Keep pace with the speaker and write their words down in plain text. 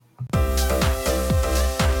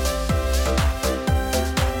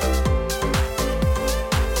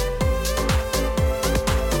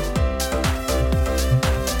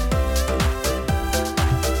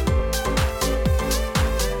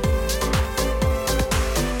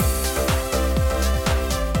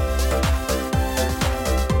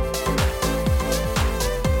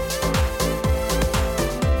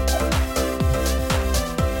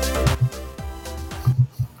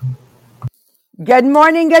Good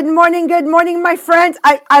morning, good morning, good morning, my friends.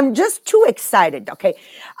 I'm just too excited, okay?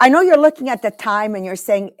 I know you're looking at the time and you're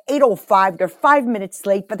saying 8:05, they're 5 minutes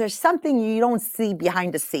late, but there's something you don't see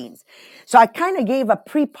behind the scenes. So I kind of gave a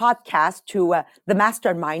pre-podcast to the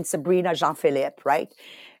mastermind, Sabrina, Jean-Philippe, right?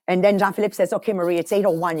 And then Jean-Philippe says, okay, Marie, it's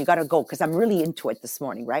 8:01, you got to go because I'm really into it this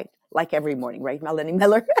morning, right? Like every morning, right, Melanie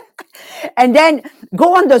Miller? And then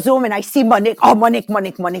go on the Zoom and I see Monique. Oh, Monique.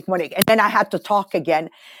 And then I had to talk again.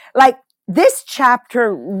 Like, this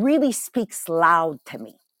chapter really speaks loud to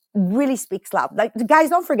me. Really speaks loud. Like, guys,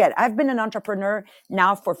 don't forget, I've been an entrepreneur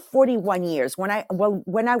now for 41 years. When I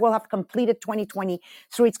will have completed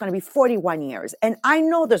 2023, it's going to be 41 years. And I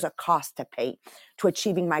know there's a cost to pay to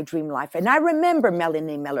achieving my dream life. And I remember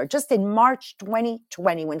Melanie Miller, just in March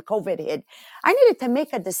 2020, when COVID hit, I needed to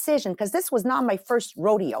make a decision because this was not my first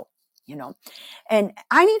rodeo, and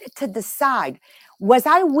I needed to decide, was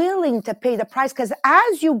I willing to pay the price? Because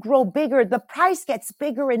as you grow bigger, the price gets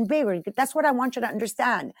bigger and bigger. That's what I want you to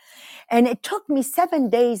understand. And it took me 7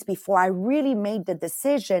 days before I really made the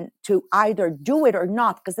decision to either do it or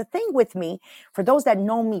not. Because the thing with me, for those that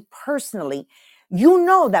know me personally, you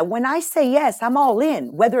know that when I say yes, I'm all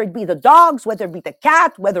in, whether it be the dogs, whether it be the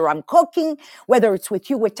cat, whether I'm cooking, whether it's with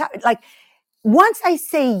you, once I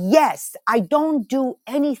say yes, I don't do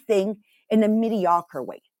anything in a mediocre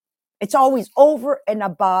way. It's always over and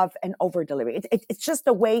above and over delivery. It's just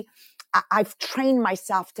the way I've trained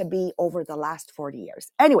myself to be over the last 40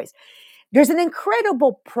 years. Anyways, there's an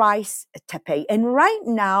incredible price to pay. And right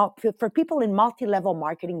now, for people in multi-level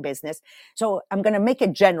marketing business, so I'm going to make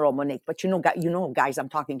it general, Monique, but guys, I'm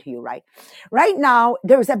talking to you, right? Right now,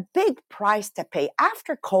 there's a big price to pay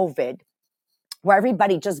after COVID, where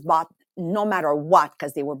everybody just bought no matter what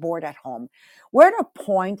because they were bored at home. We're at a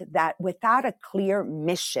point that without a clear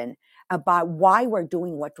mission about why we're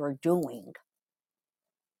doing what we're doing,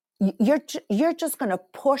 you're just going to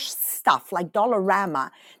push stuff like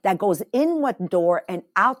Dollarama that goes in one door and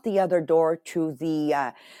out the other door to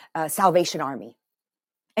the Salvation Army.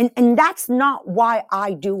 And that's not why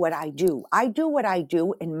I do what I do. I do what I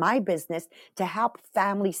do in my business to help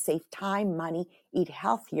families save time, money, eat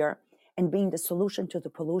healthier, and being the solution to the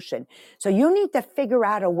pollution. So you need to figure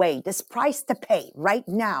out a way. This price to pay right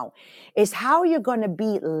now is how you're going to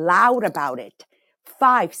be loud about it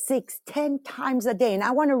 5, 6, 10 times a day. And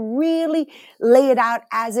I want to really lay it out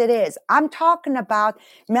as it is. I'm talking about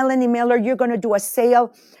Melanie Miller. You're going to do a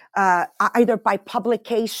sale either by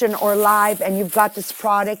publication or live, and you've got this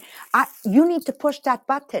product. You need to push that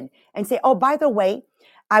button and say, oh, by the way,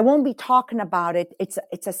 I won't be talking about it.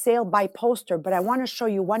 It's a sale by poster, but I want to show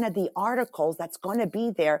you one of the articles that's going to be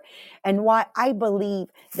there and why I believe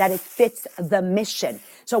that it fits the mission.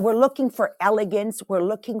 So we're looking for elegance, we're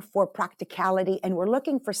looking for practicality, and we're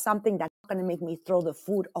looking for something that's not going to make me throw the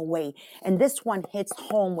food away. And this one hits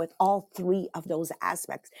home with all three of those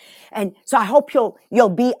aspects. And so I hope you'll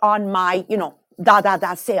be on my,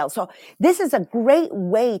 sale. So this is a great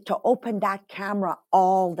way to open that camera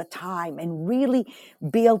all the time and really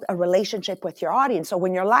build a relationship with your audience. So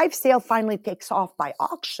when your live sale finally takes off by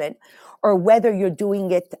auction, or whether you're doing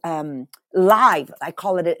it live, I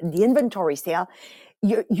call it the inventory sale,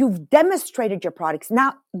 you've demonstrated your products.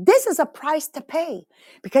 Now, this is a price to pay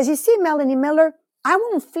because you see, Melanie Miller, I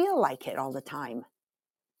won't feel like it all the time,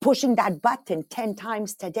 pushing that button 10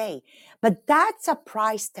 times today, but that's a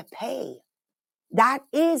price to pay. That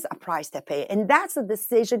is a price to pay. And that's a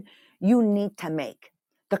decision you need to make.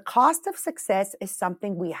 The cost of success is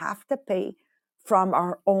something we have to pay from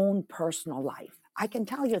our own personal life. I can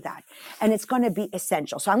tell you that. And it's going to be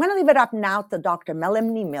essential. So I'm going to leave it up now to Dr.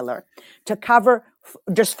 Melanie Miller to cover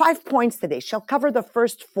just 5 points today. She'll cover the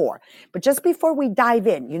first 4. But just before we dive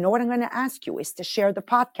in, you know what I'm going to ask you is to share the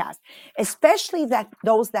podcast, especially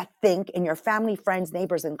those that think in your family, friends,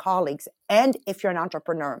 neighbors, and colleagues, and if you're an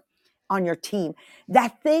entrepreneur on your team,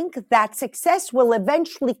 that think that success will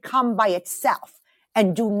eventually come by itself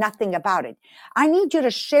and do nothing about it. I need you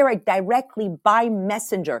to share it directly by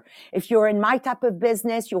messenger. If you're in my type of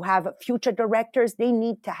business, you have future directors, they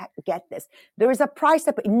need to get this. There is a price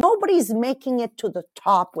to pay. Nobody's making it to the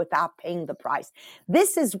top without paying the price.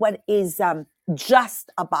 This is what is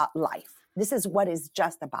just about life. This is what is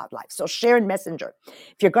just about life. So share in messenger.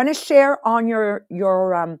 If you're going to share on your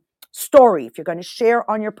story, if you're going to share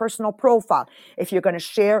on your personal profile, if you're going to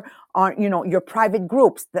share on, your private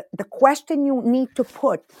groups, the question you need to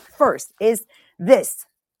put first is this,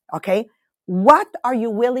 okay? What are you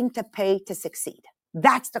willing to pay to succeed?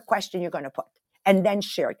 That's the question you're going to put, and then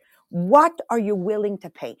share it. What are you willing to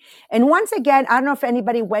pay? And once again, I don't know if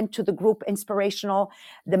anybody went to the group Inspirational,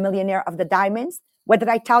 the Millionaire of the Diamonds. What did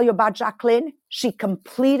I tell you about Jacqueline? She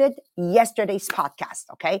completed yesterday's podcast,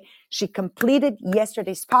 okay? She completed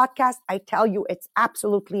yesterday's podcast. I tell you, it's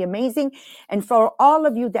absolutely amazing. And for all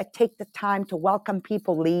of you that take the time to welcome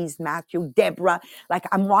people, Lise, Matthew, Deborah, like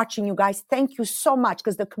I'm watching you guys, thank you so much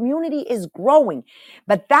because the community is growing.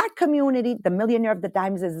 But that community, the Millionaire of the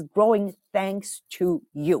Diamonds, is growing thanks to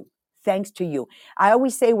you. Thanks to you. I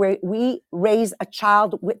always say we raise a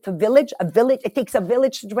child with a village, it takes a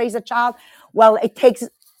village to raise a child. Well, it takes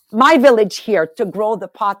my village here to grow the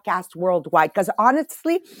podcast worldwide. Because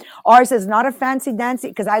honestly, ours is not a fancy dancy,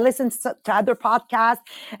 because I listen to other podcasts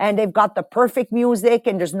and they've got the perfect music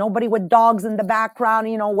and there's nobody with dogs in the background,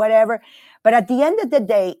 whatever. But at the end of the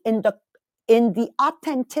day, in the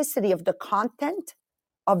authenticity of the content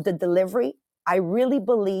of the delivery, I really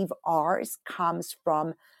believe ours comes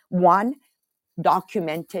from, one,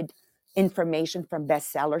 documented information from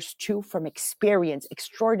bestsellers, two, from experience,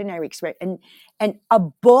 extraordinary experience. And a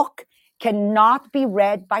book cannot be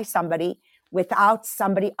read by somebody without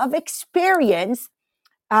somebody of experience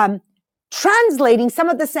translating some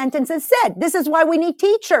of the sentences said. This is why we need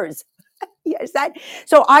teachers. Yes,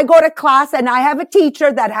 so I go to class and I have a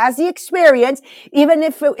teacher that has the experience. Even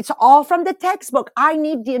if it's all from the textbook, I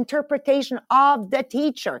need the interpretation of the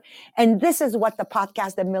teacher. And this is what the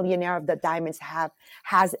podcast, The Millionaire of the Diamonds,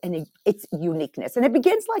 has its uniqueness. And it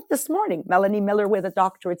begins like this morning. Melanie Miller with a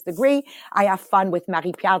doctorate's degree. I have fun with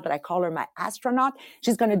Marie-Pierre, that I call her my astronaut.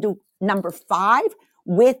 She's going to do number 5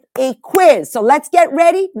 with a quiz. So let's get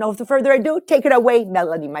ready. No further ado, take it away,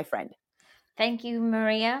 Melanie, my friend. Thank you,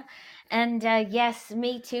 Maria. And yes,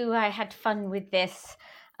 me too. I had fun with this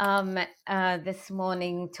this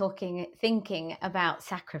morning, thinking about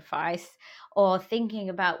sacrifice, or thinking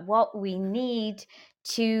about what we need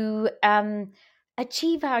to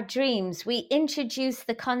achieve our dreams. We introduced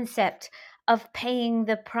the concept of paying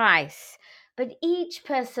the price, but each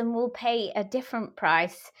person will pay a different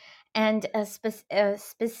price, and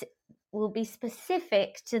will be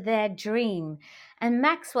specific to their dream. And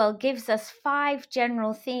Maxwell gives us 5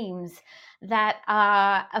 general themes that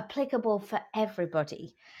are applicable for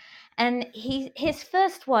everybody. And his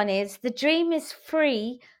first one is, the dream is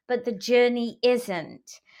free, but the journey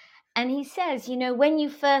isn't. And he says, when you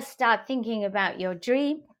first start thinking about your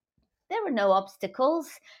dream, there are no obstacles.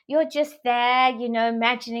 You're just there,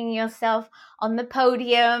 imagining yourself on the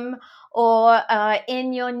podium, or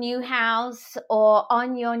in your new house, or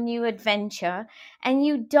on your new adventure. And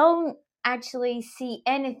you don't actually see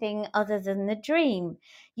anything other than the dream.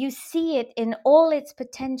 You see it in all its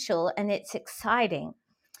potential, and it's exciting.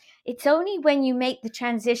 It's only when you make the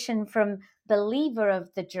transition from believer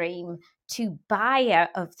of the dream to buyer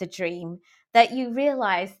of the dream that you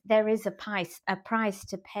realize there is a price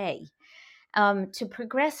to pay. To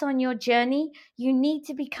progress on your journey, you need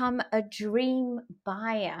to become a dream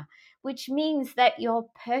buyer, which means that you're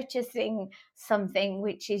purchasing something,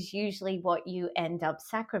 which is usually what you end up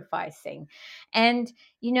sacrificing. And,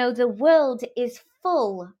 the world is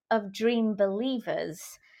full of dream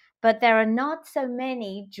believers, but there are not so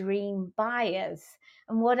many dream buyers.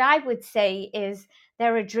 And what I would say is,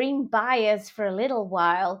 there are dream buyers for a little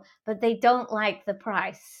while, but they don't like the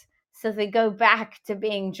price. So they go back to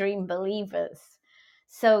being dream believers.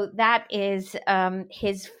 So that is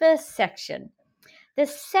his first section. The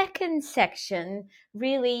second section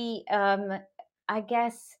really, I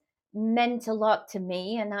guess, meant a lot to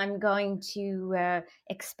me, and I'm going to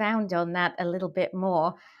expound on that a little bit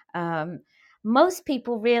more. Most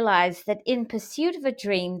people realize that in pursuit of a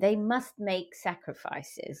dream, they must make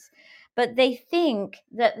sacrifices. But they think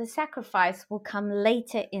that the sacrifice will come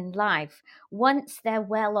later in life, once they're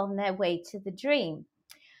well on their way to the dream.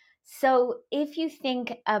 So if you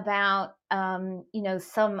think about,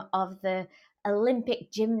 some of the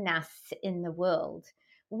Olympic gymnasts in the world,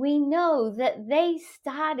 we know that they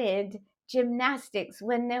started gymnastics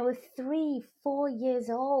when they were 3, 4 years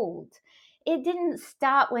old. It didn't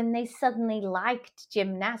start when they suddenly liked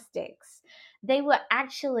gymnastics. They were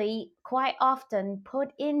actually quite often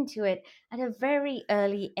put into it at a very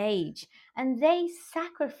early age, and they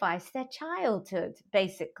sacrificed their childhood,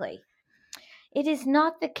 basically. It is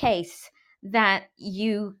not the case that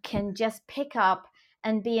you can just pick up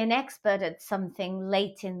and be an expert at something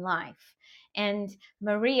late in life. And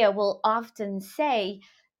Maria will often say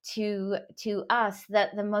to us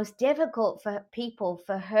that the most difficult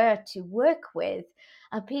for her to work with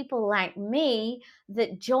are people like me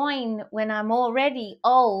that join when I'm already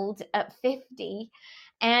old at 50,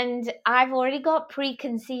 and I've already got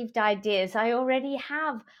preconceived ideas. I already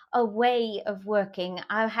have a way of working.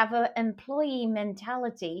 I have an employee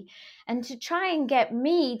mentality. And to try and get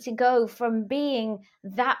me to go from being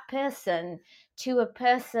that person to a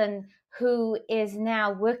person who is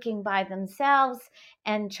now working by themselves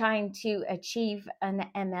and trying to achieve an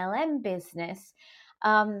MLM business,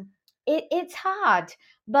 it's hard.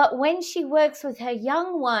 But when she works with her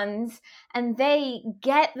young ones and they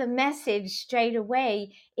get the message straight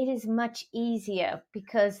away, it is much easier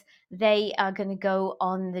because they are going to go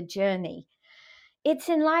on the journey. It's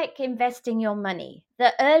in like investing your money.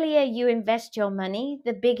 The earlier you invest your money,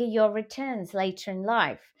 the bigger your returns later in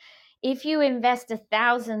life. If you invest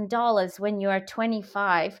 $1,000 when you are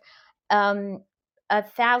 25,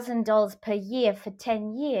 $1,000 per year for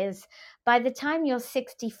 10 years, by the time you're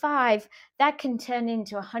 65, that can turn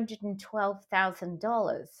into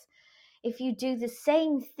 $112,000. If you do the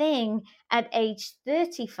same thing at age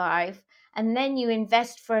 35 and then you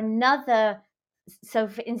invest for another,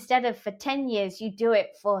 instead of for 10 years, you do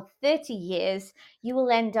it for 30 years, you will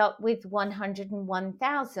end up with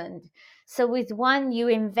 101,000. So with one, you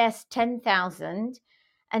invest 10,000,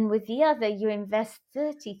 and with the other, you invest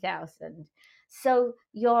 30,000. So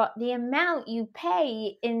the amount you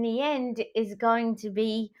pay in the end is going to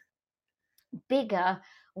be bigger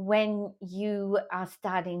when you are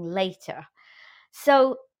starting later.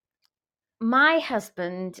 So my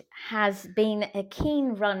husband has been a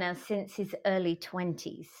keen runner since his early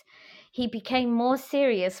 20s. He became more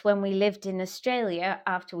serious when we lived in Australia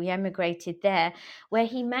after we emigrated there, where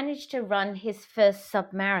he managed to run his first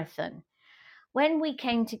submarathon. When we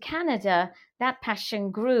came to Canada, that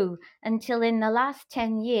passion grew until in the last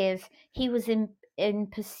 10 years, he was in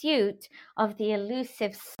pursuit of the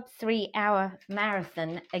elusive sub-3-hour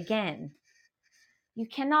marathon again. You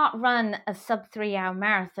cannot run a sub-3-hour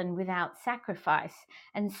marathon without sacrifice,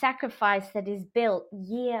 and sacrifice that is built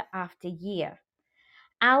year after year.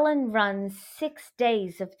 Alan runs 6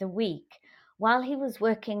 days of the week. While he was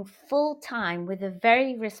working full-time with a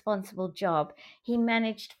very responsible job, he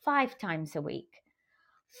managed 5 times a week.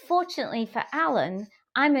 Fortunately for Alan,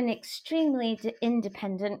 I'm an extremely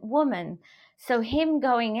independent woman, so him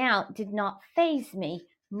going out did not faze me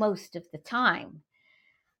most of the time.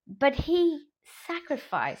 But he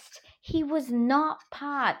sacrificed. He was not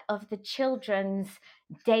part of the children's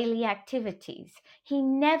daily activities. He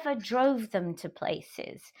never drove them to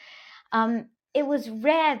places. It was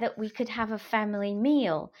rare that we could have a family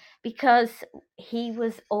meal because he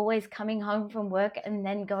was always coming home from work and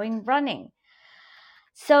then going running.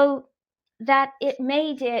 So that it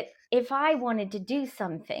made it, if I wanted to do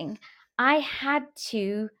something, I had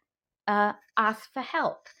to ask for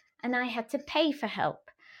help, and I had to pay for help.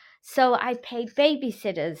 So I paid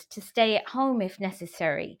babysitters to stay at home if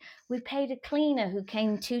necessary. We paid a cleaner who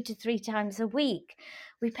came 2 to 3 times a week.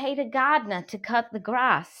 We paid a gardener to cut the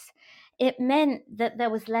grass. It meant that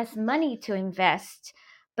there was less money to invest,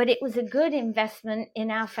 but it was a good investment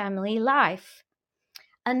in our family life.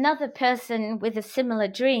 Another person with a similar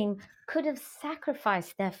dream could have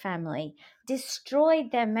sacrificed their family,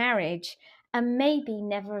 destroyed their marriage, and maybe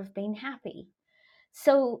never have been happy.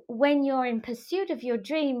 So when you're in pursuit of your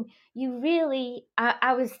dream, you really,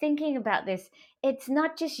 I was thinking about this, it's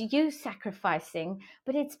not just you sacrificing,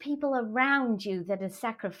 but it's people around you that are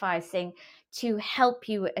sacrificing to help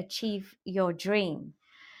you achieve your dream.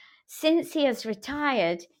 Since he has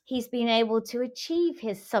retired, he's been able to achieve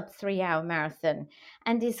his sub-3-hour marathon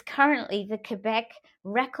and is currently the Quebec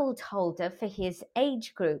record holder for his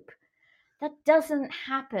age group. That doesn't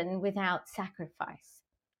happen without sacrifice.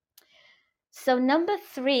 So number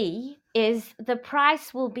 3 is the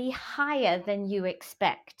price will be higher than you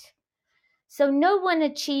expect. So no one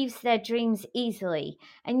achieves their dreams easily,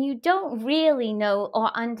 and you don't really know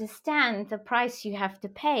or understand the price you have to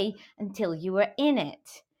pay until you are in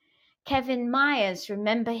it. Kevin Myers,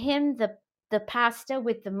 remember him, the pastor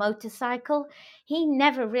with the motorcycle? He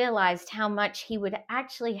never realized how much he would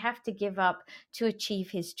actually have to give up to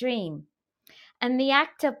achieve his dream. And the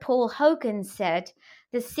actor Paul Hogan said,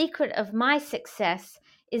 "The secret of my success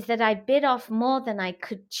is that I bit off more than I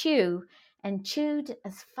could chew and chewed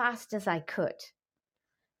as fast as I could."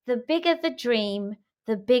 The bigger the dream,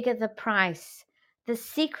 the bigger the price. The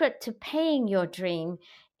secret to paying your dream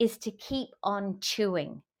is to keep on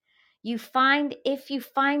chewing. If you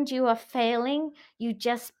find you are failing, you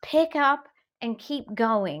just pick up and keep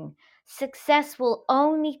going. Success will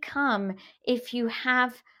only come if you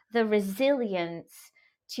have the resilience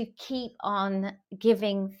to keep on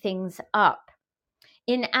giving things up.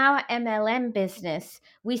 In our MLM business,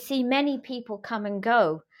 we see many people come and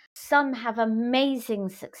go. Some have amazing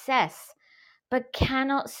success, but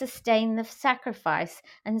cannot sustain the sacrifice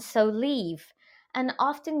and so leave, and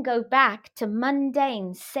often go back to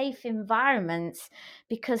mundane, safe environments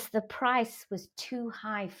because the price was too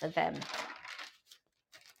high for them.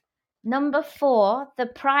 Number 4, the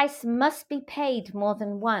price must be paid more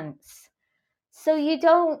than once. So you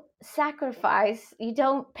don't sacrifice, you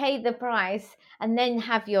don't pay the price and then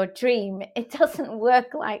have your dream. It doesn't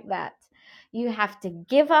work like that. You have to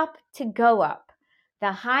give up to go up.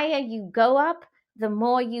 The higher you go up, the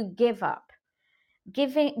more you give up.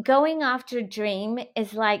 Going after a dream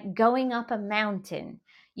is like going up a mountain.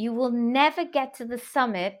 You will never get to the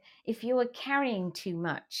summit if you are carrying too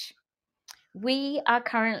much. We are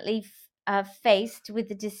currently faced with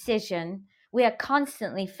the decision. We are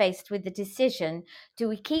constantly faced with the decision: do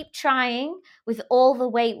we keep trying with all the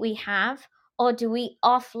weight we have, or do we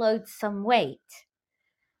offload some weight?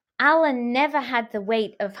 Alan never had the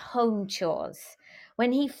weight of home chores.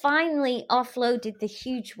 When he finally offloaded the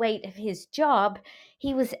huge weight of his job,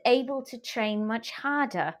 he was able to train much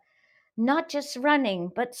harder. Not just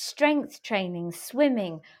running, but strength training,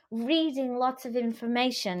 swimming, reading lots of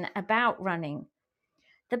information about running.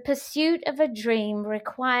 The pursuit of a dream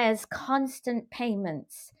requires constant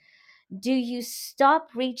payments. Do you stop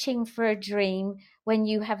reaching for a dream when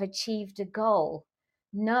you have achieved a goal?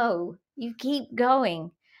 No, you keep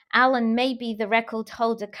going. Alan may be the record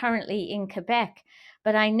holder currently in Quebec,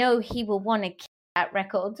 but I know he will want to keep that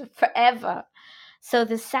record forever. So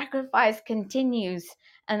the sacrifice continues,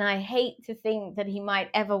 and I hate to think that he might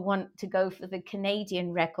ever want to go for the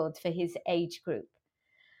Canadian record for his age group.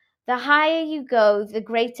 The higher you go, the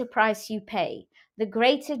greater price you pay, the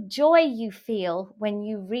greater joy you feel when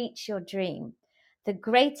you reach your dream. The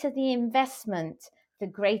greater the investment, the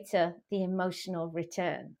greater the emotional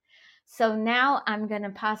return. So now I'm going to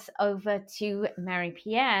pass over to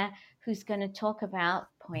Marie-Pierre, who's going to talk about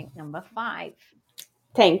point number 5.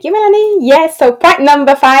 Thank you, Melanie. Yes, so point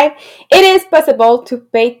number 5, it is possible to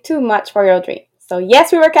pay too much for your dream. So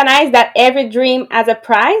yes, we recognize that every dream has a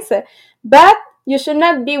price, but you should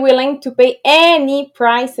not be willing to pay any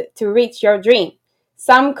price to reach your dream.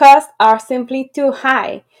 Some costs are simply too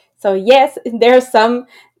high. So yes, there's some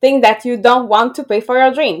things that you don't want to pay for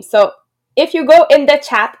your dream. So if you go in the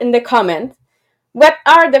chat, in the comments, what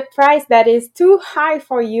are the price that is too high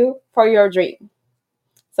for you for your dream?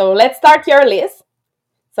 So let's start your list.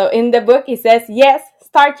 So in the book, it says, yes,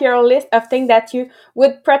 start your list of things that you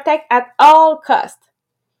would protect at all costs.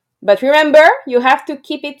 But remember, you have to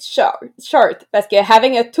keep it short, because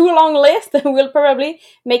having a too long list will probably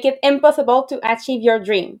make it impossible to achieve your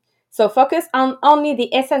dream. So focus on only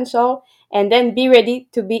the essential, and then be ready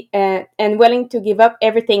to be and willing to give up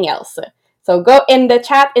everything else. So go in the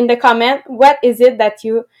chat, in the comment, what is it that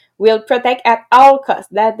you will protect at all costs?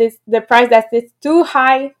 That is the price that is too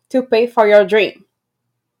high to pay for your dream.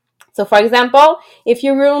 So for example, if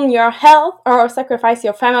you ruin your health or sacrifice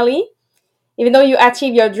your family, even though you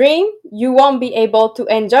achieve your dream, you won't be able to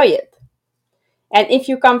enjoy it. And if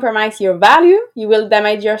you compromise your value, you will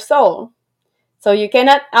damage your soul. So you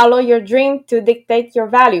cannot allow your dream to dictate your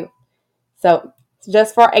value. So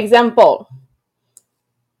just for example,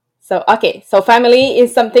 so family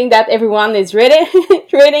is something that everyone is reading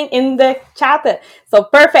in the chat. So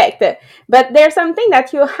perfect. But there's something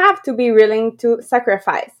that you have to be willing to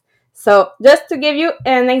sacrifice. So just to give you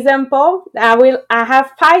an example, I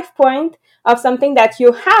have 5 points of something that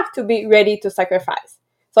you have to be ready to sacrifice.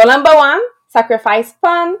 So number 1, sacrifice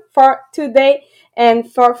fun for today and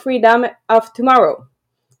for freedom of tomorrow.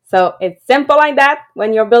 So it's simple like that.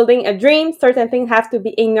 When you're building a dream, certain things have to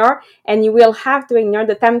be ignored, and you will have to ignore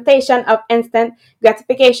the temptation of instant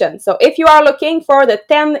gratification. So if you are looking for the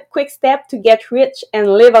 10 quick steps to get rich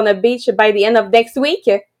and live on a beach by the end of next week,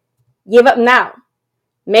 give up now.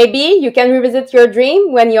 Maybe you can revisit your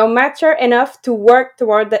dream when you're mature enough to work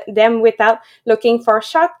toward them without looking for a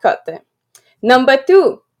shortcut. Number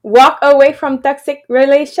 2, walk away from toxic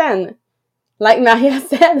relation. Like Maria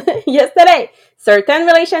said yesterday, certain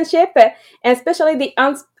relationship, especially the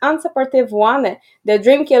unsupportive one, the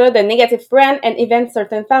dream killer, the negative friend, and even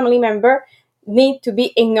certain family member, need to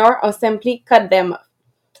be ignored or simply cut them off.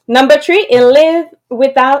 Number 3 is live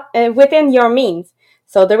within your means.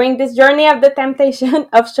 So during this journey of the temptation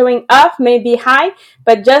of showing off may be high,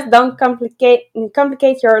 but just don't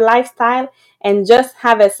complicate your lifestyle, and just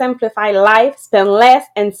have a simplified life, spend less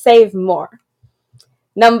and save more.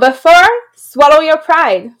 Number 4, swallow your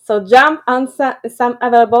pride. So jump on some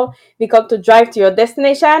available vehicle to drive to your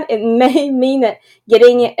destination. It may mean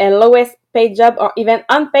getting a lowest paid job or even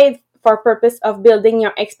unpaid for purpose of building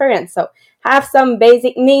your experience. So have some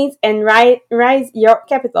basic needs and raise your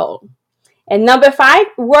capital. And number 5,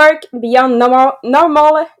 work beyond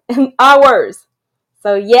normal hours.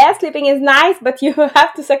 So yes, sleeping is nice, but you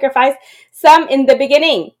have to sacrifice some in the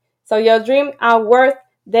beginning. So your dreams are worth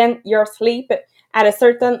than your sleep at a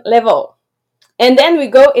certain level. And then we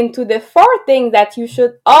go into the 4 things that you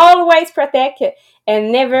should always protect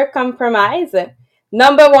and never compromise.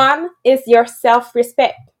 Number 1 is your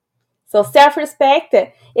self-respect. So self-respect,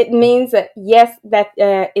 it means, yes, that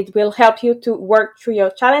it will help you to work through your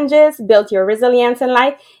challenges, build your resilience in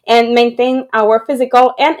life, and maintain our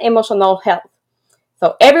physical and emotional health.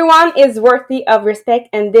 So everyone is worthy of respect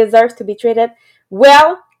and deserves to be treated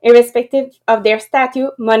well, irrespective of their status,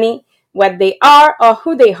 money, what they are, or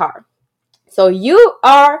who they are. So you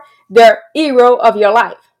are the hero of your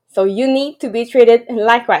life. So you need to be treated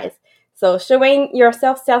likewise. So showing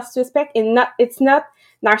yourself self-respect it's not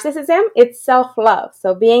narcissism, it's self-love.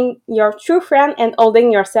 So being your true friend and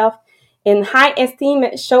holding yourself in high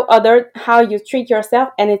esteem show others how you treat yourself,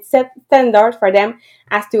 and it sets standards for them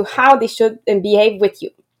as to how they should behave with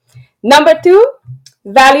you. Number 2,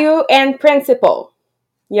 value and principle.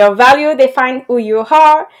 Your value define who you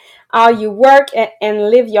are, how you work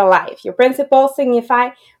and live your life. Your principles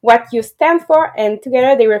signify what you stand for, and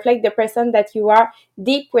together they reflect the person that you are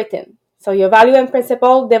deep within. So your value and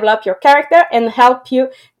principle develop your character and help you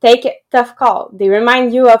take a tough call. They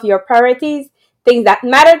remind you of your priorities, things that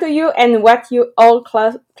matter to you, and what you hold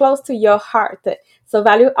close to your heart. So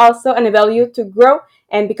value also enable you to grow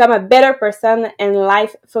and become a better person and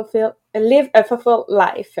live a fulfilled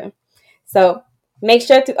life. So make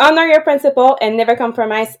sure to honor your principle and never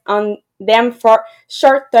compromise on them for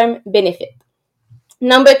short-term benefit.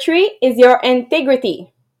 Number 3 is your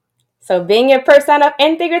integrity. So being a person of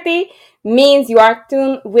integrity means you are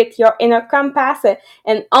tuned with your inner compass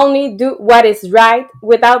and only do what is right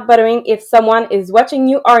without bothering if someone is watching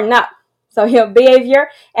you or not. So your behavior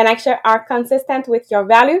and action are consistent with your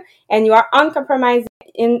value, and you are uncompromising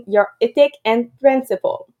in your ethic and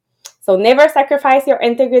principle. So never sacrifice your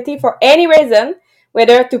integrity for any reason,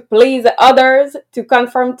 whether to please others, to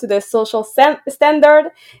conform to the social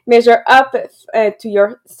standard, measure up to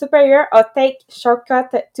your superior, or take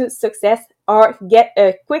shortcut to success, or get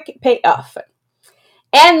a quick payoff.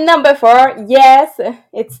 And number 4, yes,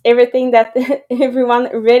 it's everything that everyone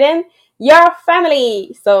written, your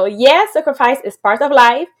family. So yes, sacrifice is part of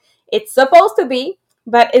life. It's supposed to be,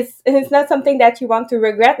 but it's not something that you want to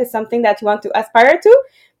regret. It's something that you want to aspire to.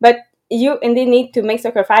 But you indeed need to make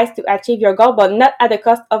sacrifice to achieve your goal, but not at the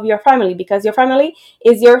cost of your family, because your family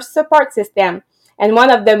is your support system and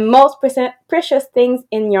one of the most precious things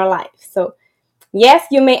in your life. So yes,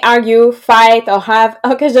 you may argue, fight, or have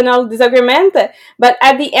occasional disagreement, but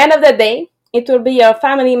at the end of the day, it will be your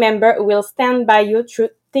family member who will stand by you through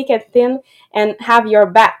thick and thin and have your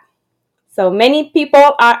back. So many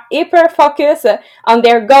people are hyper focused on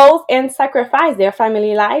their goals and sacrifice their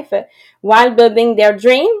family life while building their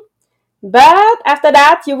dream. But after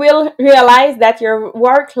that, you will realize that your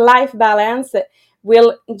work-life balance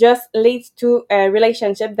will just lead to a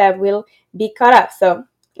relationship that will be cut off. So,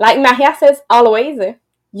 like Maria says always,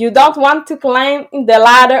 you don't want to climb the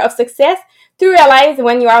ladder of success to realize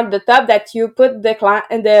when you are at the top that you put the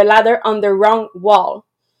ladder on the wrong wall.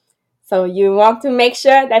 So you want to make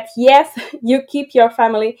sure that, yes, you keep your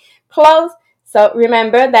family close. So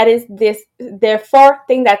remember, that is the 4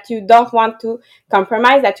 things that you don't want to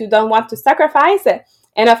compromise, that you don't want to sacrifice.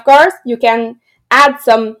 And of course, you can add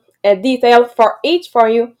some detail for each for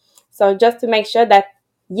you. So just to make sure that,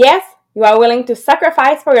 yes, you are willing to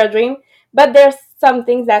sacrifice for your dream, but there's some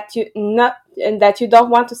things that you don't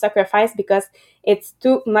want to sacrifice because it's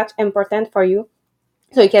too much important for you.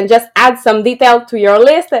 So you can just add some detail to your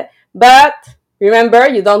list, but remember,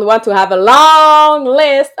 you don't want to have a long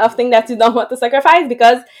list of things that you don't want to sacrifice,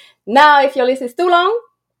 because now if your list is too long,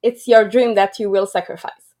 it's your dream that you will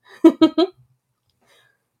sacrifice.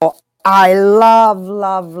 I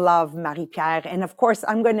love Marie-Pierre. And of course,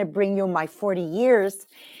 I'm going to bring you my 40 years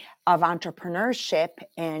of entrepreneurship.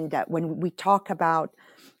 And when we talk about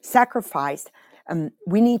sacrifice,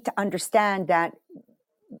 we need to understand that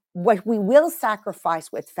what we will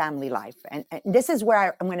sacrifice with family life, and this is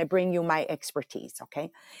where I'm going to bring you my expertise, okay,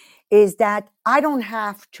 is that I don't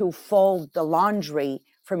have to fold the laundry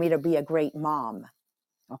for me to be a great mom,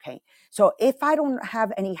 okay? So if I don't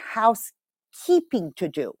have any housekeeping to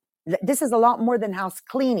do, this is a lot more than house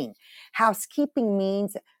cleaning. Housekeeping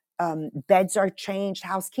means beds are changed.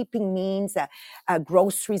 Housekeeping means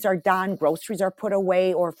groceries are done, groceries are put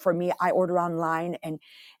away, or for me, I order online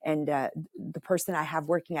and the person I have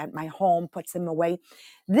working at my home puts them away.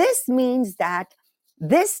 This means that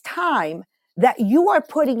this time that you are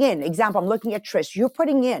putting in, example, I'm looking at Trish, you're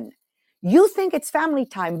putting in, you think it's family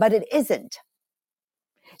time, but it isn't.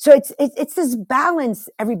 So it's this balance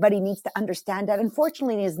everybody needs to understand that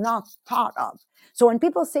unfortunately is not thought of. So when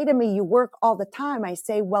people say to me, you work all the time, I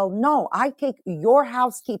say, well, no, I take your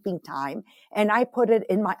housekeeping time and I put it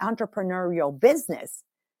in my entrepreneurial business.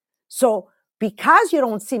 So because you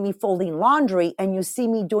don't see me folding laundry and you see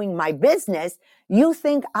me doing my business, you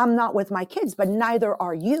think I'm not with my kids, but neither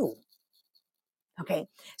are you. Okay.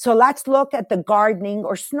 So let's look at the gardening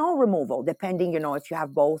or snow removal, depending, if you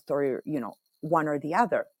have both or, one or the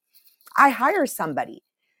other. I hire somebody.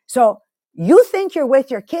 So you think you're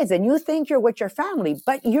with your kids and you think you're with your family,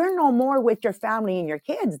 but you're no more with your family and your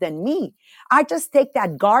kids than me. I just take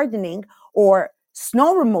that gardening or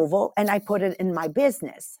snow removal and I put it in my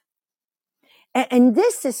business. And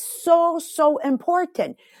this is so, so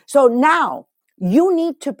important. So now you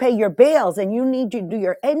need to pay your bills and you need to do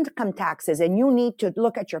your income taxes and you need to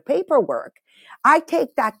look at your paperwork. I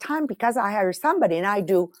take that time because I hire somebody and I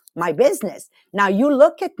do my business. Now you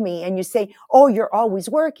look at me and you say, oh, you're always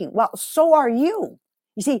working. Well, so are you.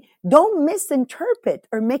 You see, don't misinterpret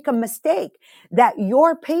or make a mistake that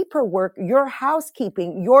your paperwork, your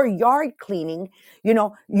housekeeping, your yard cleaning,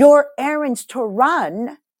 your errands to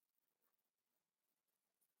run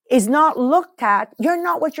is not looked at. You're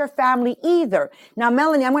not with your family either. Now,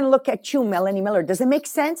 Melanie, I'm going to look at you, Melanie Miller. Does it make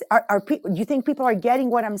sense? Do you think people are getting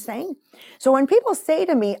what I'm saying? So when people say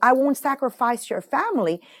to me, I won't sacrifice your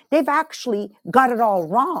family, they've actually got it all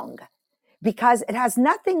wrong because it has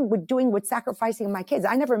nothing with sacrificing my kids.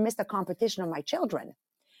 I never missed a competition of my children,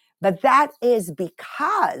 but that is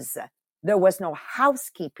because there was no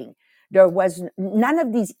housekeeping. There was none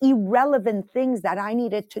of these irrelevant things that I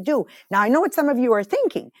needed to do. Now, I know what some of you are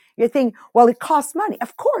thinking. You're thinking, well, it costs money.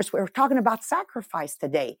 Of course, we're talking about sacrifice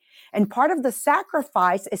today. And part of the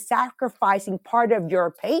sacrifice is sacrificing part of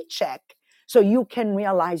your paycheck so you can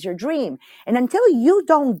realize your dream. And until you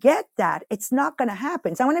don't get that, it's not going to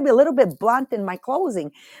happen. So I want to be a little bit blunt in my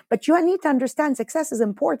closing, but you need to understand success is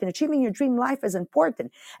important. Achieving your dream life is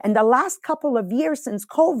important. And the last couple of years since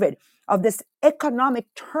COVID, of this economic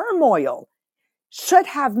turmoil should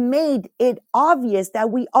have made it obvious that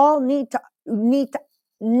we all need to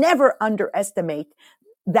never underestimate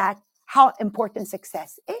that how important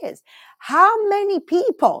success is. How many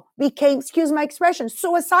people became, excuse my expression,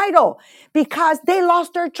 suicidal because they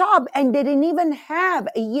lost their job and they didn't even have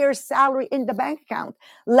a year's salary in the bank account,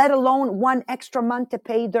 let alone one extra month to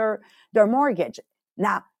pay their mortgage.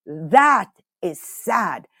 Now, that is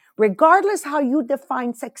sad. Regardless how you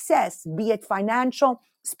define success, be it financial,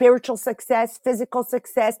 spiritual success, physical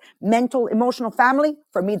success, mental, emotional, family,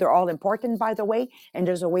 for me, they're all important, by the way, and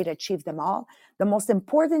there's a way to achieve them all. The most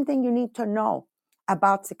important thing you need to know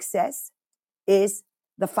about success is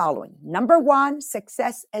the following. Number one,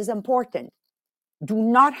 success is important. Do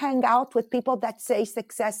not hang out with people that say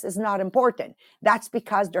success is not important. That's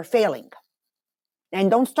because they're failing. And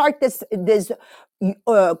don't start this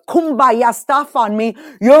kumbaya stuff on me.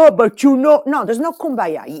 Yeah, but no, there's no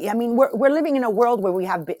kumbaya. I mean, we're living in a world where we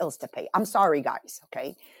have bills to pay. I'm sorry, guys.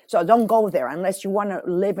 Okay. So don't go there unless you want to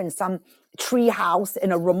live in some tree house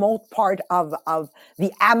in a remote part of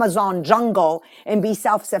the Amazon jungle and be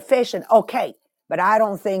self-sufficient. Okay. But I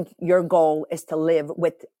don't think your goal is to live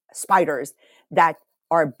with spiders that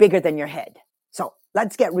are bigger than your head. So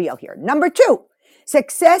let's get real here. Number two.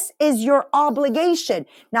 Success is your obligation.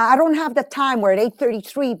 Now, I don't have the time. We're at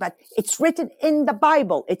 8:33, but it's written in the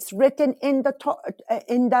Bible. It's written in the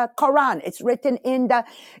Quran. It's written in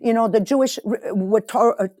the Jewish,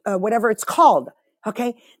 whatever it's called.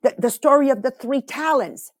 Okay. The story of the 3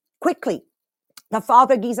 talents. Quickly. The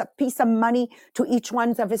father gives a piece of money to each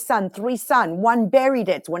one of his sons, 3 sons. One buried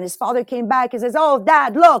it. When his father came back, he says, oh,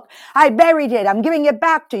 Dad, look, I buried it. I'm giving it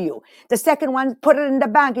back to you. The second one put it in the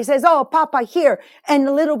bank. He says, oh, Papa, here, and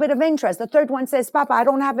a little bit of interest. The third one says, Papa, I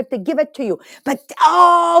don't have it to give it to you, but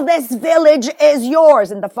all this village is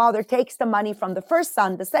yours. And the father takes the money from the first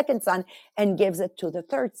son, the second son, and gives it to the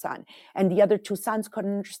third son. And the other 2 sons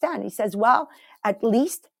couldn't understand. He says, well, at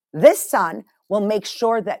least this son will make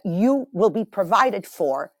sure that you will be provided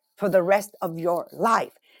for the rest of your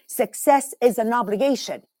life. Success is an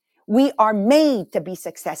obligation. We are made to be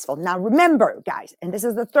successful. Now remember, guys, and this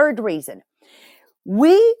is the third reason,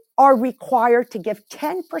 we are required to give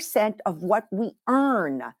 10% of what we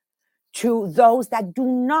earn to those that do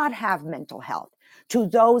not have mental health, to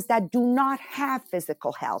those that do not have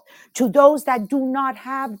physical health, to those that do not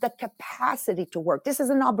have the capacity to work. This is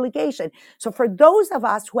an obligation. So for those of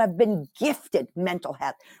us who have been gifted mental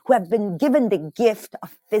health, who have been given the gift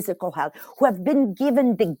of physical health, who have been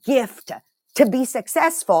given the gift to be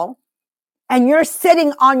successful, and you're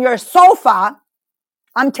sitting on your sofa,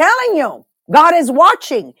 I'm telling you, God is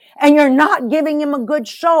watching, and you're not giving him a good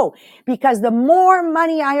show, because the more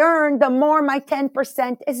money I earn, the more my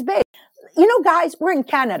 10% is big. You know, guys, we're in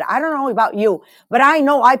Canada. I don't know about you, but I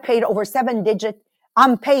know I paid over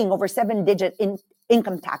I'm paying over 7-digit in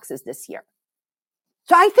income taxes this year.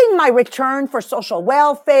 So I think my return for social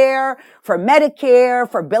welfare, for Medicare,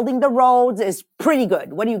 for building the roads is pretty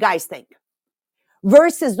good. What do you guys think?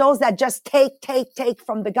 Versus those that just take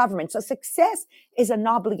from the government. So success is an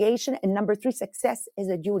obligation. And number 3, success is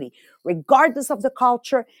a duty, regardless of the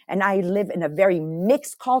culture. And I live in a very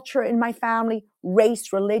mixed culture in my family: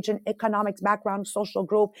 race, religion, economics, background, social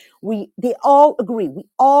group. They all agree. We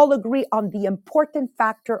all agree on the important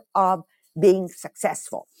factor of being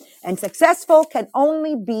successful. And successful can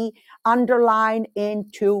only be underlined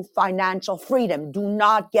into financial freedom. Do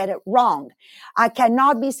not get it wrong. I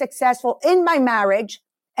cannot be successful in my marriage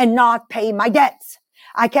and not pay my debts.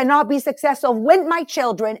 I cannot be successful with my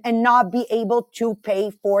children and not be able to pay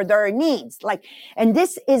for their needs. And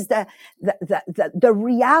this is the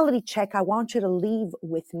reality check I want you to leave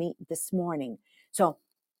with me this morning. So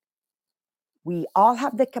we all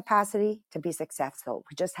have the capacity to be successful.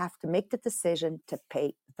 We just have to make the decision to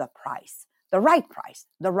pay the price, the right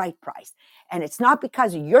price. And it's not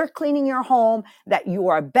because you're cleaning your home that you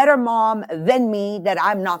are a better mom than me that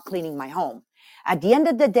I'm not cleaning my home. At the end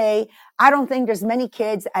of the day, I don't think there's many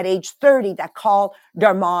kids at age 30 that call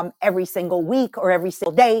their mom every single week or every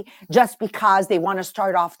single day just because they want to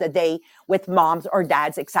start off the day with mom's or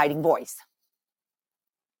dad's exciting voice.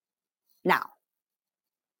 Now,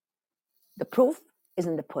 the proof is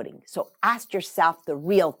in the pudding. So ask yourself the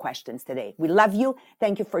real questions today. We love you.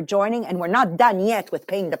 Thank you for joining. And we're not done yet with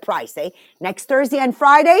paying the price, eh? Next Thursday and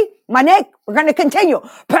Friday, Monique, we're going to continue.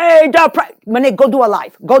 Pay the price. Monique, go do a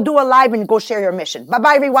live. Go do a live and go share your mission.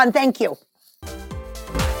 Bye-bye, everyone. Thank you.